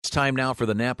time now for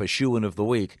the Napa Shoe-In of the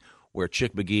Week, where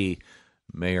Chick McGee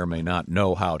may or may not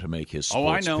know how to make his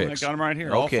sports I know. picks. I got them right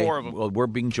here, Okay. all 4 of them. Well, we're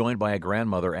being joined by a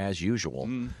grandmother, as usual.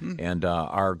 And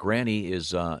our granny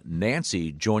is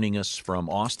Nancy, joining us from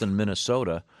Austin,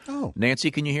 Minnesota. Oh.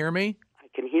 Nancy, can you hear me? I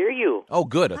can hear you. Oh,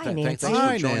 good. Hi, Thanks Nancy. for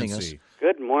Hi, joining Nancy. us.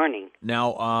 Good morning.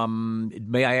 Now,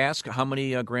 may I ask how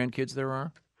many grandkids there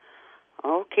are?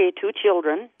 Okay, 2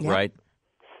 children, Yep. Right.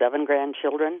 7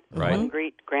 grandchildren, Right. 1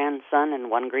 great-grandson,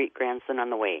 and 1 great-grandson on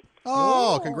the way.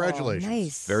 Oh, congratulations.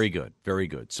 Nice. Very good. Very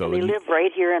good. So And they live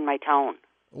right here in my town.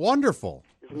 Wonderful.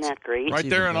 Isn't that great? Right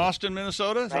there in Austin,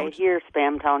 Minnesota? Is that Right what- here,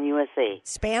 Spamtown, USA.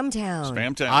 Spam Town.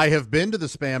 Spam Town. I have been to the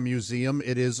Spam Museum.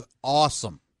 It is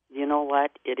awesome. You know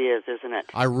what? It is, isn't it?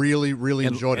 I really, really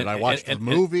enjoyed it. I watched the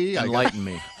movie. Enlighten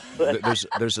me. There's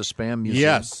a spam museum.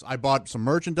 Yes, I bought some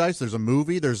merchandise. There's a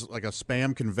movie. There's like a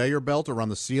Spam conveyor belt around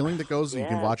the ceiling that goes. You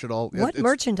can Yeah. watch it all. What It's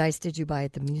merchandise did you buy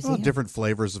at the museum? different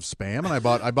flavors of Spam, and I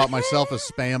bought myself a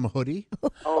Spam hoodie.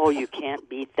 Oh, you can't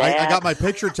beat that. I got my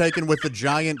picture taken with the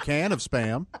giant can of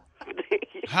Spam.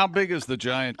 How big is the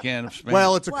giant can of Spam?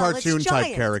 Well, it's a Well, it's cartoon type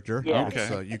giant. character. Yeah. Okay.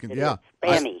 So you can, It yeah.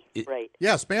 is Spammy, right.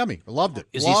 Yeah, Spammy. I loved it.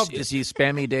 Is Loved he it. is he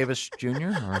Spammy Davis Jr.?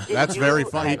 Or? That's very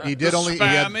funny. He did only.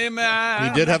 Spammy man.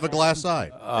 He did have a glass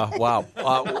eye. Wow.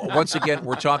 Once again,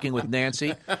 we're talking with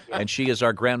Nancy, and she is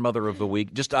our grandmother of the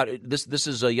week. Just this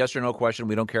is a yes or no question.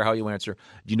 We don't care how you answer.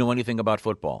 Do you know anything about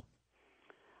football?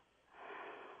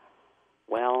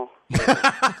 Well,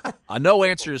 A no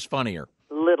answer is funnier.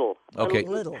 little. Okay.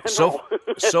 Little.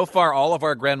 So far, all of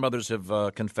our grandmothers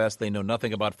have confessed they know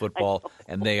nothing about football,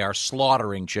 and they are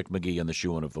slaughtering Chick McGee in the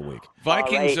shoe-in of the week.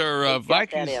 Vikings All are right. We got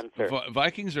that Vikings. answer.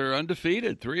 Vikings are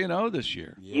undefeated, 3-0 this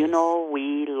year. You know,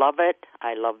 we love it.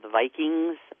 I love the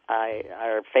Vikings.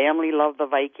 Our family love the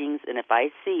Vikings. And if I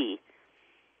see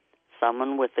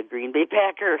someone with the Green Bay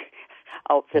Packer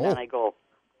outfit, and I go,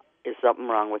 is something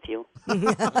wrong with you?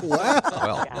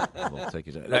 Well, we'll take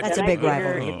it. That's a And big I figure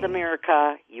rivalry. It's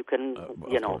America. You can,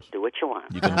 course. do what you want.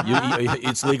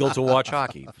 It's legal to watch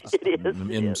hockey It is.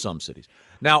 in some cities.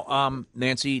 Now,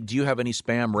 Nancy, do you have any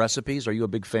Spam recipes? Are you a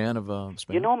big fan of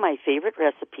Spam? You know, my favorite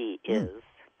recipe is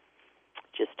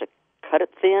just to cut it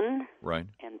thin Right.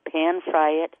 and pan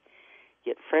fry it.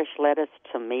 Get fresh lettuce,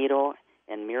 tomato,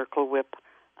 and Miracle Whip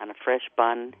on a fresh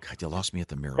bun. God, you lost me at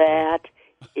the Miracle. That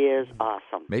is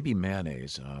awesome. Maybe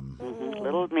mayonnaise.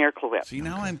 Little Miracle Whip. See,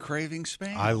 now I'm craving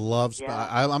Spam. I love Spam.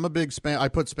 Yeah. I'm a big Spam. I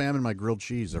put Spam in my grilled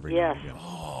cheese every Yes.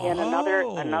 now and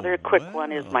again. And another quick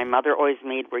one is my mother always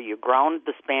made where you ground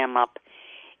the Spam up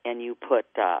and you put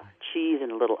cheese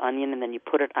and a little onion and then you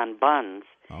put it on buns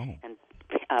and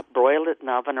broiled it in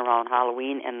the oven around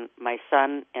Halloween. And my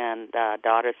son and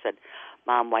daughter said,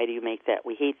 Mom, why do you make that?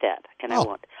 We hate that. And I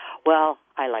went, well,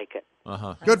 I like it.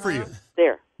 Good for you.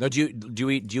 There. Now, do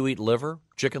you eat liver?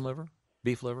 Chicken liver?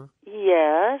 Beef liver?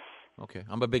 Yes. Okay,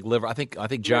 I'm a big liver. I think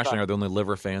Josh and I are the only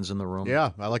liver fans in the room.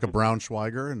 Yeah, I like a brown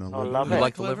Schweiger and a little. love You it.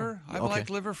 like the liver? I've Okay. liked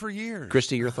liver for years.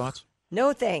 Christy, your thoughts?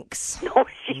 No thanks. No,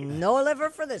 No liver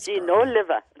for this. she girl. no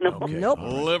liver. No. Okay. Nope.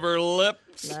 Liver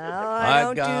lips. No, I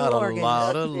don't got do a organs.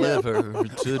 lot of liver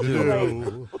to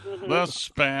do. The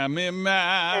Spammy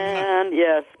man. And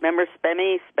yes, remember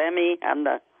Spammy and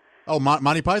the Oh,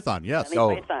 Monty Python. Yes.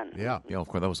 Monty Python. Yeah. Yeah, of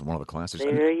course, that was one of the classics.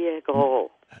 There you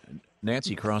go.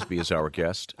 Nancy Crosby is our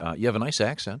guest. You have a nice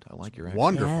accent. I like your accent.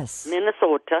 Wonderful. Yes.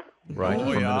 Minnesota. Right, Oh,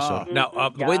 from yeah. Minnesota. Now,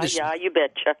 the Yeah, way this yeah, you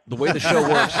betcha. the way the show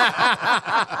works,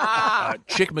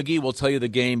 Chick McGee will tell you the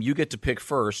game. You get to pick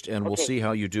first, and we'll see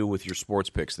how you do with your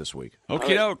sports picks this week.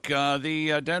 Okie doke.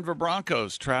 The Denver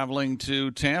Broncos traveling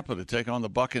to Tampa to take on the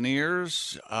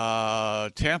Buccaneers.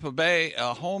 Tampa Bay,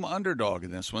 a home underdog in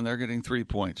this one. They're getting 3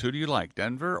 points. Who do you like,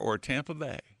 Denver or Tampa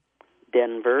Bay?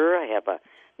 Denver. I have a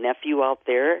nephew out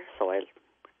there, so I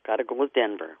got to go with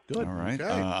Denver. Good. All right.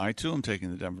 Okay. I, too, am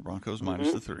taking the Denver Broncos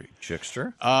minus the 3.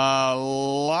 Chickster?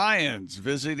 Lions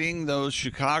visiting those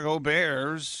Chicago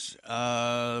Bears.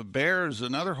 Bears,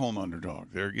 another home underdog.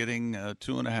 They're getting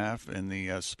 2.5 in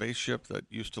the spaceship that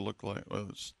used to look like, well,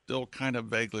 still kind of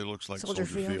vaguely looks like Soldier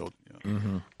Soldier Field.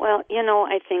 Yeah. Well,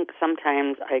 I think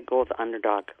sometimes I go with the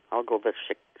underdog. I'll go with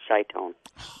Chi-Town.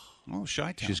 Oh,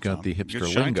 Chi-Town. She's got the Good hipster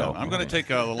Chi-Town. lingo. I'm going to take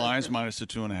the Lions minus the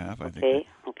 2.5, I think.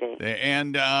 Okay.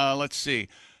 And let's see.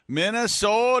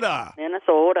 Minnesota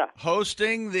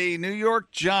hosting the New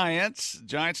York Giants.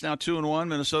 Giants now 2-1.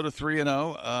 Minnesota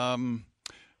 3-0.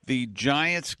 The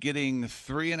Giants getting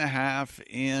 3.5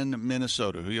 in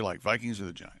Minnesota. Who do you like, Vikings or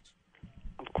the Giants?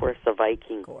 Of course, the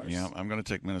Vikings. Yeah, I'm going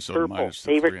to take Minnesota Purple. minus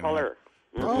the Favorite 3.5. color.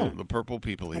 Purple, the purple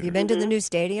people Have eater. you been to the new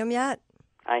stadium yet?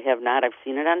 I have not. I've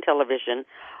seen it on television.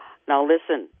 Now,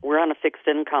 listen, we're on a fixed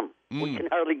income. We can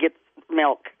hardly get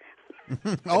milk.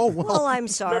 Oh, well. Well, I'm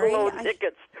sorry. Little old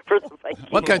tickets for the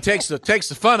Vikings. What kind of takes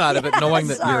the fun out of it, knowing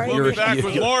that sorry. We'll be back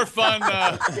with more fun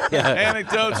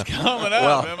anecdotes coming up.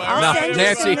 Well, Am I I'll right? send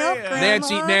you some milk,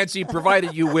 Grandma. Nancy,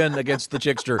 provided you win against the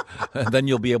Chickster, then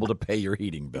you'll be able to pay your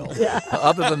heating bill.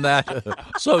 Other than that,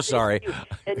 so sorry.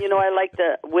 And I like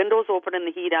the windows open and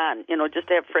the heat on, just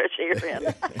to have fresh air in.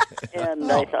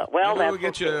 And I thought, well,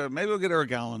 Maybe we'll get her a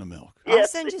gallon of milk. I'll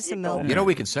send you some milk.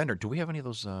 We can send her. Do we have any of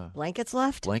those Blankets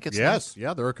left? blankets? Yes,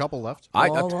 yeah, there are a couple left.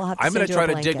 We'll have to I'm going send to you try a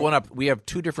to dig blanket. one up. We have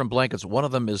 2 different blankets. One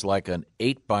of them is like an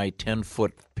 8 by 10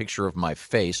 foot picture of my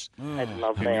face. I'd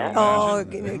love that. Oh,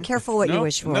 careful what you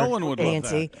wish for. No one would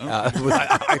Nancy. love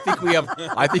that.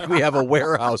 I think we have a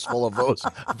warehouse full of those.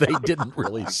 They didn't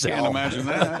really Can't sell. imagine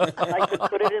that. I could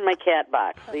put it in my cat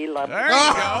box. See, love There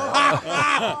you go.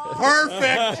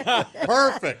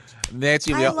 Perfect.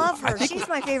 Nancy, I love her. She's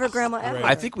my favorite grandma ever.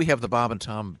 I think we have the Bob and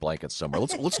Tom blankets somewhere.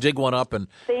 Let's dig one up and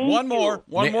One more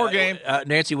game.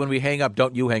 Nancy, when we hang up,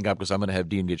 don't you hang up because I'm going to have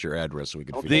Dean get your address so we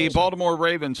can. figure The this out. Baltimore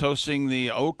Ravens hosting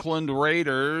the Oakland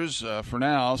Raiders for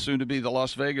now, soon to be the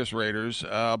Las Vegas Raiders.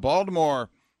 Baltimore,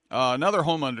 another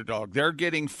home underdog. They're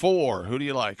getting 4. Who do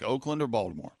you like, Oakland or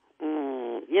Baltimore?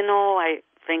 I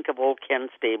think of old Ken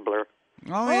Stabler.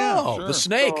 Oh, sure. The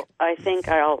snake. So I think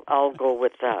I'll go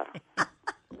with them.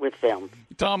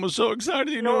 Tom was so excited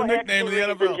he knew a nickname of the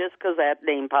NFL. Just because that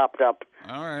name popped up.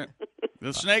 All right.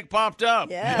 The snake popped up.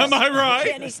 Yes. Am I right?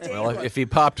 Kenny Stabler. Well, if he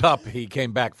popped up, he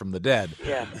came back from the dead.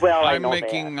 Yeah. Well, I I'm know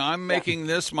making that. I'm making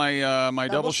this my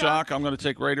double shock. I'm going to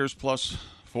take Raiders plus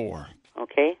 4.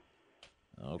 Okay.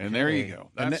 And there you go.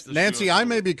 And That's the Nancy, shoe. I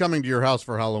may be coming to your house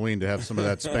for Halloween to have some of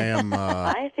that spam.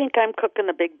 I think I'm cooking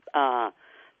a big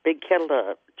kettle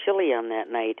of chili on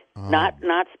that night. Not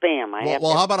spam.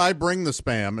 Well, how about I bring the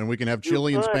spam and we can have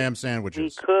chili and could. spam We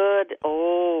sandwiches? could.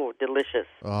 Oh, delicious.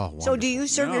 Oh, So do you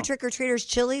serve No. your trick-or-treaters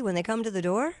chili when they come to the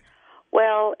door?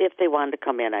 Well, if they wanted to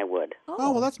come in, I would.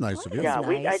 Oh, well, that's nice of you. Yeah,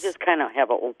 nice. I just kind of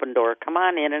have an open door. Come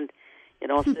on in and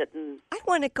sit and. I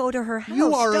want to go to her house.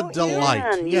 You are a don't you? delight.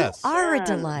 can. You Yes. Are a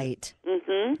delight.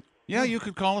 Mm-hmm. Yeah, you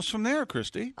could call us from there,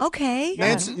 Christy. Okay.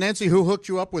 Nancy, who hooked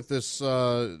you up with this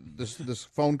this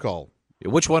phone call?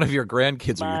 Which one of your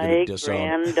grandkids are you going My to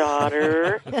disown?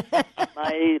 granddaughter,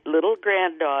 my little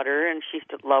granddaughter, and she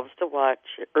loves to watch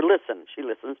or listen. She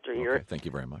listens to Okay, thank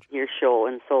you very much. your show,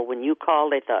 and so when you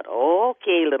called, I thought,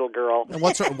 okay, little girl, And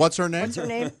what's her name? What's her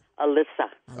name? Alyssa.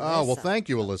 Oh, well, thank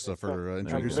you, Alyssa, for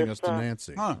introducing us to Alyssa.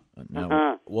 Nancy. Huh.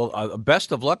 Now, well,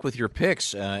 best of luck with your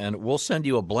picks, and we'll send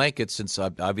you a blanket since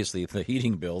obviously the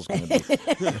heating bill's going to be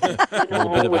a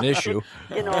little bit of an issue.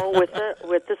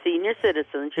 With the senior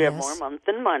citizens, you have Yes. more month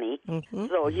than money,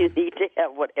 so you need to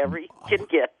have whatever you can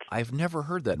get. I've never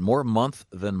heard that. More month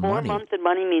than More money. month than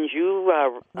money means you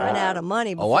Run out of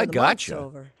money before I the month's gotcha.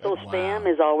 over. So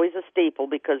spam is always a staple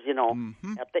because,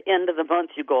 at the end of the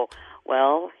month you go,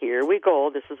 well, here we go.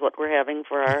 This is what we're having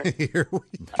for our, Here we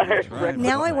our Right.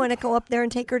 Now I want to go up there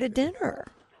and take her to dinner.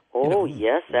 Oh,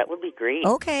 yes, that would be great.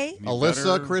 Okay.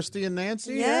 Alyssa, better- Christy, and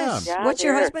Nancy. Yes. Yeah. Yeah, What's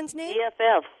your they're husband's name?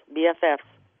 BFFs.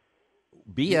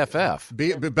 BFF.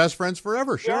 Be best friends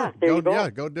forever. Sure. Yeah, there you go. Yeah,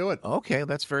 go do it. Okay,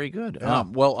 that's very good. Yeah.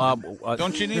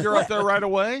 Don't you need her up there right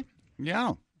away?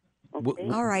 Yeah.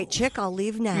 All right, chick, I'll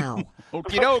leave now.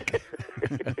 Okie doke.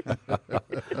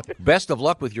 Best of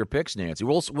luck with your picks, Nancy.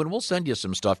 We'll send you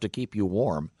some stuff to keep you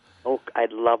warm. Oh,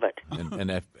 I'd love it.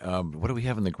 And if, what do we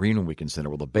have in the green room we can send her?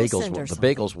 Well, the bagels send her the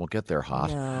something. bagels won't get there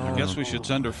hot. I guess we should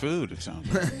send her food, it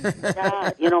sounds like.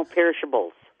 Yeah,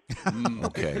 perishables.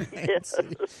 Okay.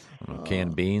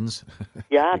 Canned beans.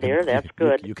 Yeah, that's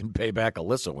good. You can pay back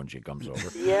Alyssa when she comes over.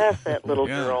 Yes, that little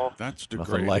Yeah, girl. that's Nothing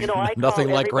great. like I call nothing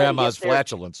like everybody grandma's if they're-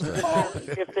 flatulence.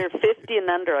 If they're 50 and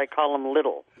under, I call them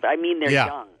little. I mean, they're Yeah.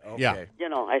 young. Yeah. Okay.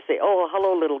 I say, oh,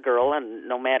 hello, little girl, and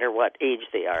no matter what age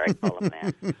they are, I call them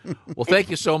that. Well, thank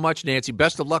you so much, Nancy.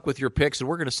 Best of luck with your picks, and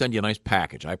we're going to send you a nice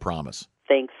package. I promise.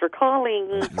 Thanks for calling.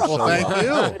 Well, thank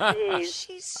you. Good days.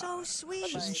 She's so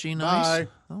sweet. Isn't she nice? Bye.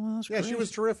 Oh, well, that's Yeah, great. she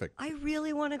was terrific. I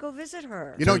really want to go visit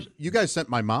her. You know, you guys sent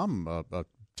my mom a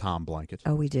Tom blanket.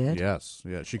 Oh, we did? Yes,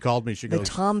 yeah. She called me. She The goes,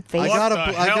 Tom face. I got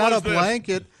What the I hell got is a this?"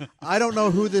 blanket. I don't know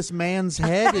who this man's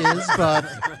head is, but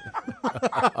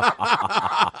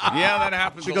Yeah, that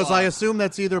happens she a goes, lot. I assume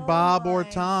that's either Bob or my.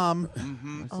 Tom.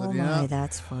 I Oh, said, yeah. my,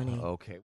 that's funny. Okay.